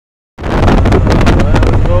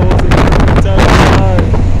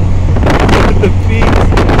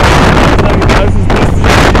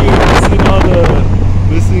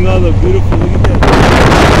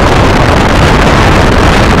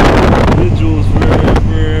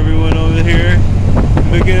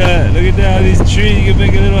at that, these trees. You can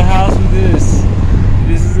make a little house with this.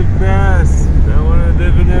 This is the best. I want to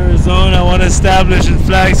live in Arizona. I want to establish in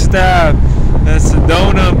Flagstaff. That's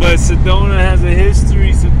Sedona, but Sedona has a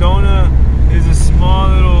history. Sedona is a small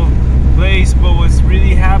little place, but what's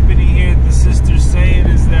really happening here, the sister's saying,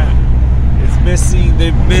 is that it's missing.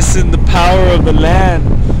 They're missing the power of the land,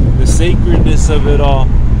 the sacredness of it all.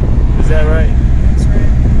 Is that right? That's right.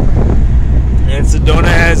 And Sedona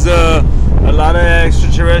has a lot of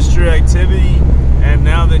extraterrestrial activity, and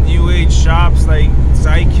now the new age shops like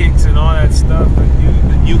sidekicks and all that stuff.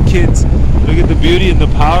 The new kids, look at the beauty and the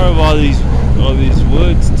power of all these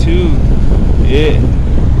woods too.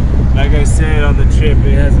 Like I said on the trip,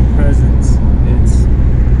 it has a presence. It's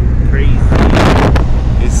crazy.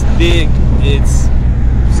 It's thick. It's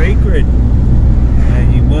sacred,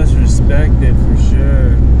 and you must respect it for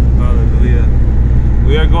sure. Hallelujah.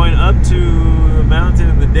 We are going up to the mountain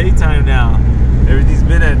in the daytime now. Everything's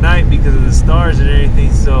been at night because of the stars and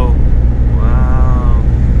everything. So, wow,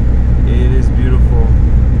 it is beautiful.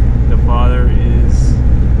 The Father is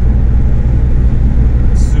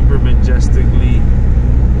super majestically.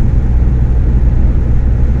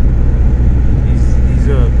 He's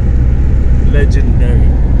a legendary,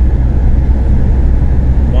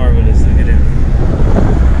 marvelous. Look at him.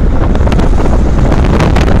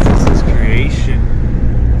 This is creation.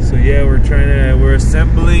 So yeah, we're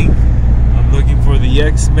assembling. I'm looking for the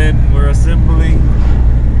X-Men. We're assembling.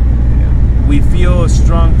 We feel a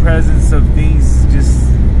strong presence of things just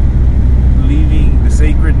leaving. The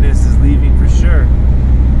sacredness is leaving for sure.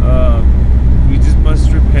 We just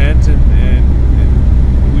must repent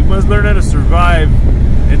and we must learn how to survive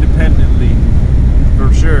independently,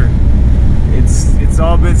 for sure. It's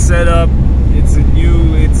all been set up. It's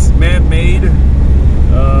man-made.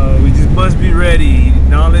 We just must be ready.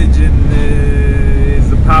 Knowledge is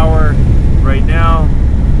the power right now.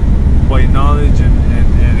 By knowledge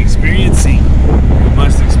and experiencing, we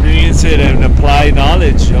must experience it and apply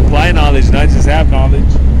knowledge. Apply knowledge, not just have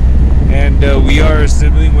knowledge. And we are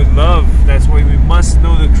assembling with love. That's why we must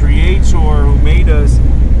know the Creator who made us,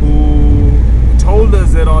 who told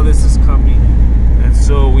us that all this is coming. And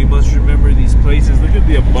so we must remember these places. Look at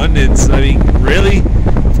the abundance. I mean, really?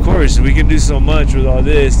 Of course, we can do so much with all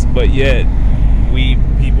this, but yet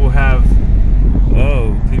people have,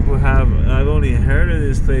 I've only heard of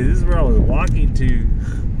this place. This is where I was walking to.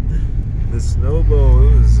 The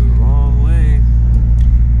snowboat, it was a long way.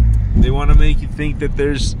 They want to make you think that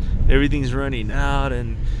everything's running out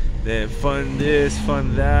and that fun this,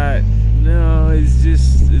 fun that. No, it's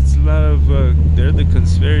a lot of, they're the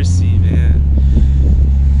conspiracy, man.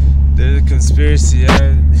 They're the conspiracy.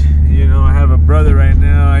 I have a brother right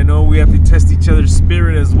now. I know we have to test each other's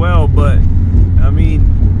spirit as well, but I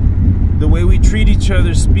mean, the way we treat each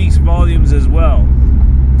other speaks volumes as well.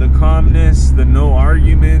 The calmness, the no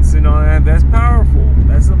arguments and all that, that's powerful.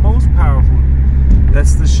 That's the most powerful.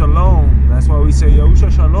 That's the shalom. That's why we say Yahusha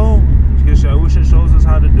Shalom, because Yahusha shows us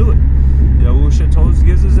how to do it. Yahusha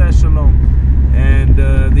gives us that shalom. And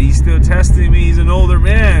he's still testing me. He's an older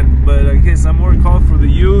man, but I guess I'm more called for the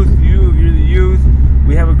youth. You're the youth.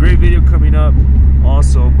 We have a great video coming up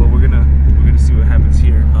also, but we're gonna see what happens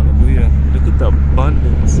here. Hallelujah. Look at the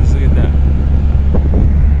abundance. Look at that.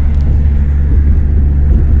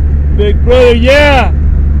 Big brother, yeah!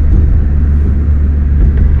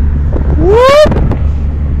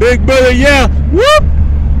 Whoop! Big brother, yeah! Whoop!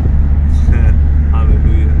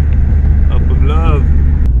 Hallelujah. Up of love.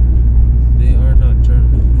 They are not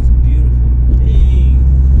turning this beautiful thing.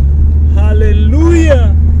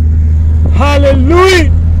 Hallelujah!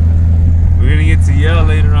 Hallelujah! We're gonna get to yell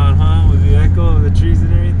later on, huh? With the echo of the trees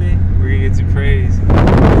and everything. We're gonna get to praise.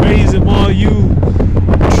 Praise Him, all you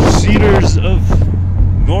cedars of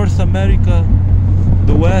North America,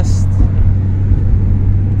 the West.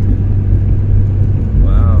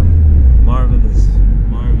 Wow, marvelous,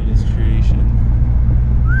 marvelous creation.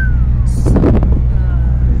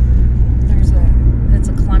 It's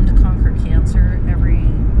a climb to conquer cancer.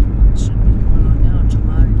 It should be going on now,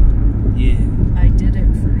 July. Yeah. I did it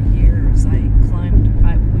for years.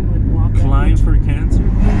 We would walk Climb for cancer? We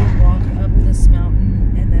would walk up this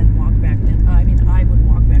mountain and then walk back down. I would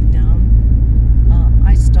walk back down.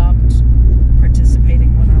 I stopped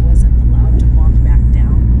participating when I was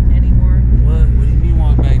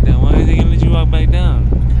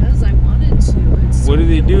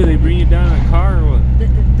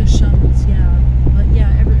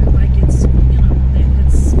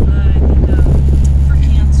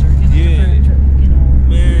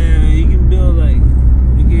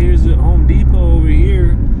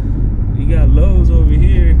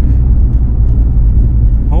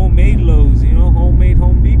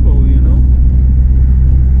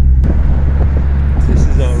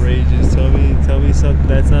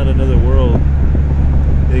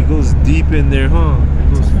in there, huh? It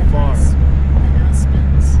goes far. The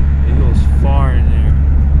Aspens. It goes far in there.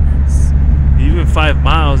 That's, Even 5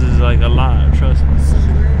 miles is like a lot, trust me. so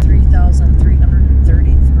we're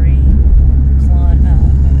 3,333 in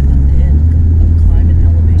climate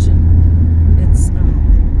elevation. It's how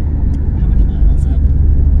many miles up?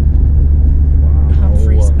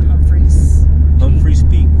 Humphreys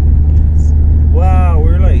Peak. Yes. Wow,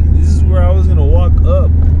 we're like, this is where I was gonna walk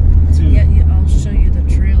up to. Yeah, I'll show you the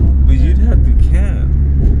trail. But you'd have to camp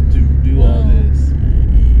to do all this.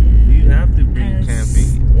 You'd have to bring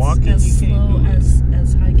camping. Walking, as you can't slow do it.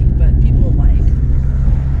 as hiking, but people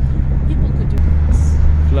could do this.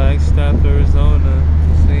 Flagstaff, Arizona.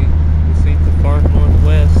 This ain't the far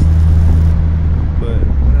northwest. But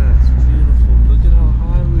that's beautiful. Look at how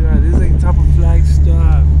high we are. This is like the top of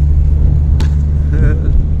Flagstaff.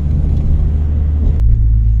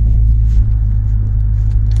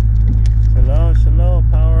 Hello,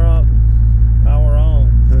 power up, power on.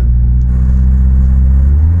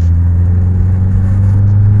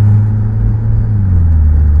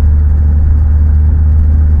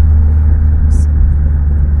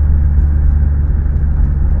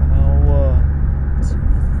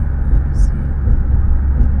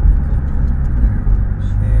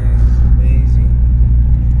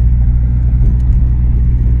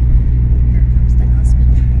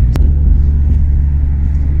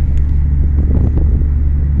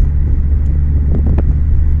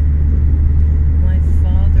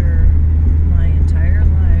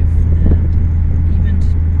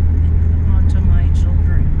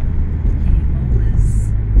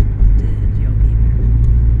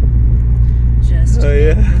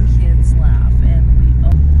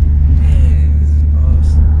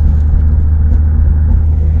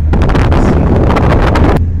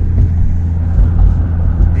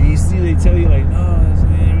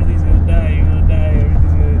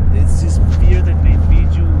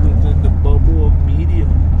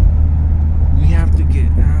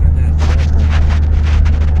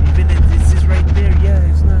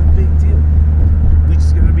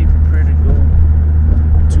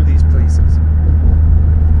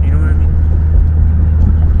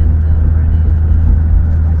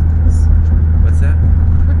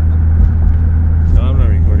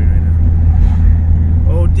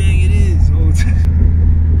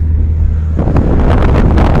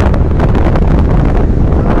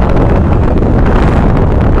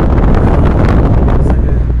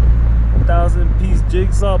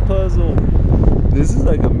 Jigsaw puzzle. This is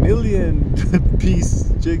like a 1,000,000 piece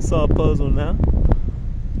jigsaw puzzle now.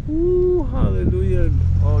 Ooh, hallelujah.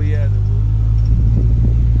 Oh yeah, the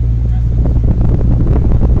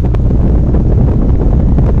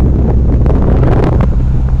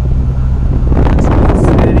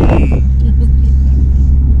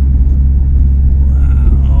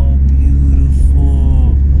wow,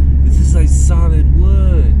 beautiful. This is like solid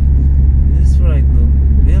wood. This is for like the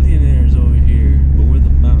millionaires over here, but we're the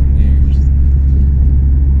mountaineers.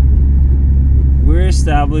 We're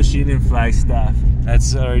establishing in Flagstaff.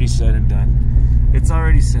 That's already said and done. It's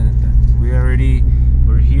already said and done. We're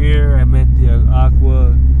here. I met the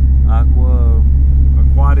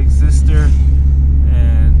aquatic sister,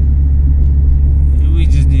 and we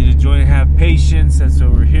just need to join and have patience. That's why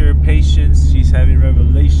we're here. Patience. She's having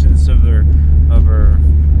revelations of her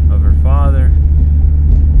father,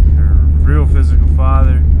 her real physical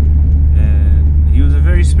father, and he was a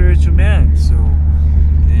very spiritual man. So,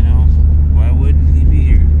 you know, why wouldn't he be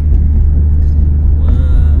here?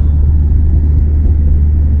 Wow.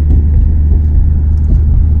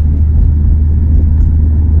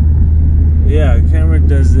 Yeah, the camera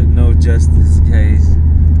doesn't know justice, guys.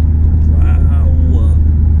 Wow.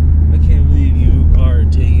 I can't believe you are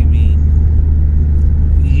taking me.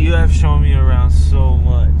 You have shown me around so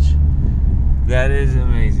much. That is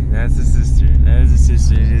amazing. That's a sister. That is a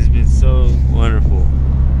sister. It has been so wonderful.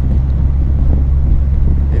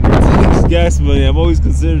 And it takes gas money. I'm always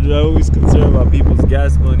concerned about people's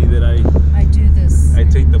gas money that I do this. I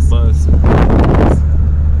take the bus.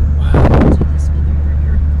 I do this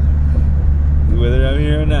Whether I'm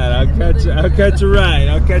here or not, I'll catch a ride.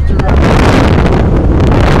 I'll catch a ride.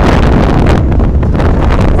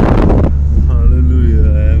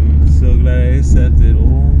 Hallelujah. I'm so glad I accepted. Oh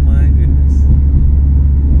my goodness.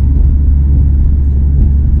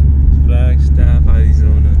 Flagstaff,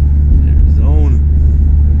 Arizona.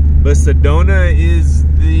 But Sedona is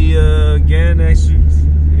the, again, actually,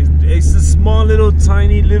 it's a small little,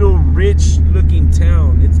 tiny little, rich looking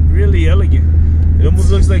town. It's really elegant. It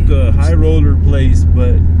almost looks like a high roller place,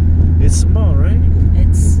 but it's small, right?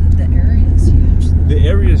 The area is huge, though. The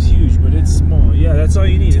area is huge, but it's small. Yeah, that's all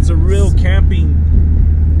you need. It's a real camping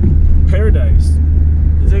paradise.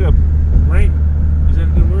 It's like a, right? Is that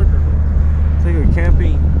a good word? It's like a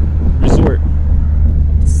camping resort.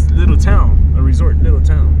 It's a little town, a resort, little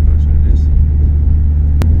town. That's what it is.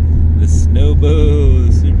 The Snow Bowl,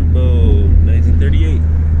 the Super Bowl, 1938.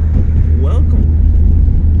 Welcome.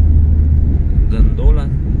 Gondola,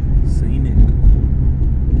 scenic.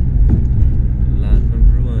 Lot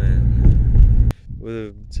number 1. Well,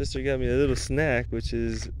 the sister got me a little snack, which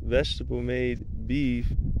is vegetable made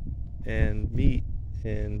beef and meat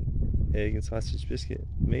and egg and sausage biscuit.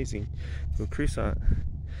 Amazing. Little croissant.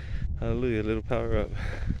 Hallelujah, a little power up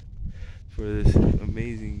for this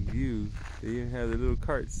amazing view. They even have the little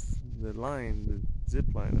carts, the line, the zip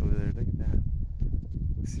line over there. Look at that.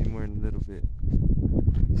 We'll see more in a little bit.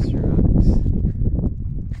 These surroundings.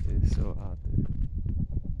 It is so out there.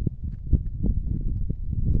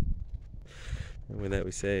 And with that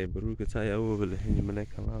we say, Baruch atah Yahuwah v'lehin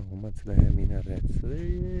yimelech halam u'matzlahem min haaretz. So there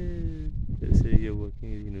he is. They say you're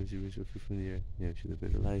walking, you know, she was your food from the earth. You know, she lived a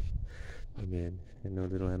better life. Amen. And no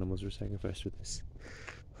little animals were sacrificed for this.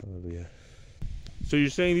 Hallelujah. So you're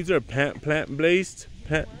saying these are plant-based?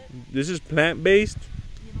 This is plant-based?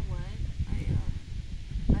 You know what?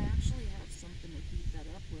 I actually have something to heat that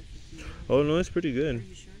up with. If you Oh no, it's pretty good. Are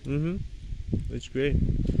you sure? Mm-hmm. It's great.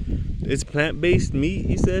 It's plant-based meat,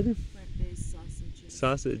 you said? Plant-based sausage.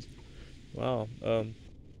 Sausage. Wow.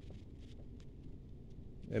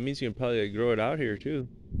 That means you can probably grow it out here too.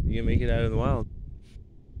 You can make it out in the wild.